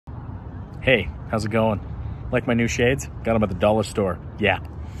Hey, how's it going? Like my new shades? Got them at the dollar store. Yeah,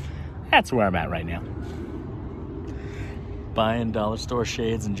 that's where I'm at right now. Buying dollar store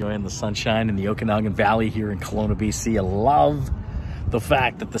shades, enjoying the sunshine in the Okanagan Valley here in Kelowna BC. I love the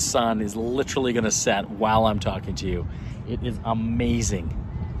fact that the sun is literally gonna set while I'm talking to you. It is amazing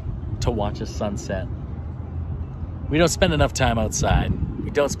to watch a sunset. We don't spend enough time outside.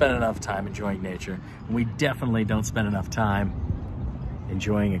 We don't spend enough time enjoying nature. And we definitely don't spend enough time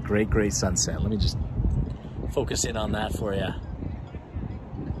enjoying a great, great sunset. Let me just focus in on that for you.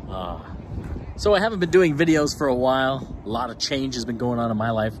 So I haven't been doing videos for a while. A lot of change has been going on in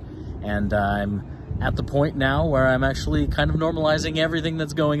my life. And I'm at the point now where I'm actually kind of normalizing everything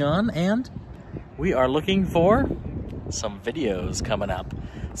that's going on. And we are looking for some videos coming up.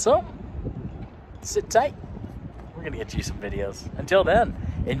 So sit tight. We're gonna get you some videos. Until then,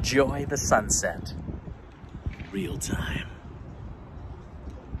 enjoy the sunset. Real time.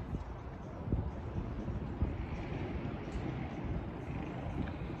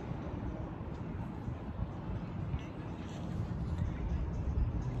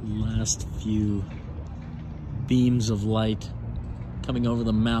 Last few beams of light coming over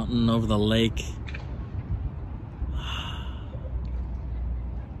the mountain, over the lake.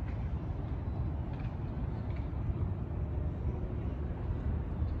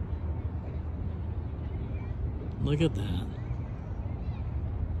 Look at that.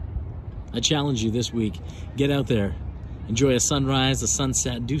 I challenge you this week, get out there, enjoy a sunrise, a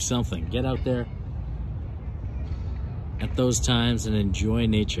sunset, do something. Get out there at those times and enjoy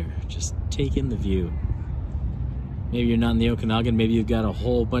nature. Just take in the view. Maybe you're not in the Okanagan, maybe you've got a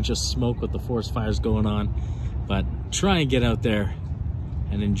whole bunch of smoke with the forest fires going on, but try and get out there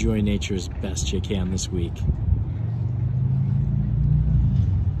and enjoy nature as best you can this week.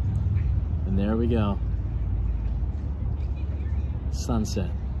 And there we go. Sunset.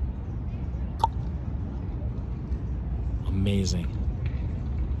 Amazing.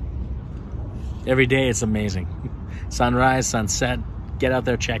 Every day it's amazing. Sunrise, sunset, get out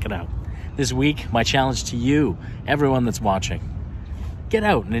there, check it out. This week, my challenge to you, everyone that's watching, get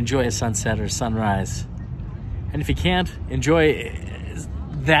out and enjoy a sunset or sunrise. And if you can't enjoy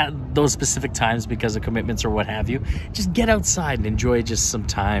those specific times because of commitments or what have you, just get outside and enjoy just some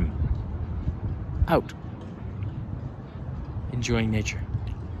time out, enjoying nature.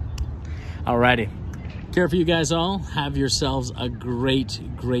 Alrighty. Care for you guys all. Have yourselves a great,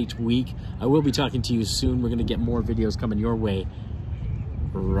 great week. I will be talking to you soon. We're going to get more videos coming your way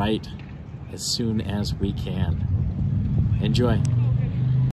right as soon as we can. Enjoy.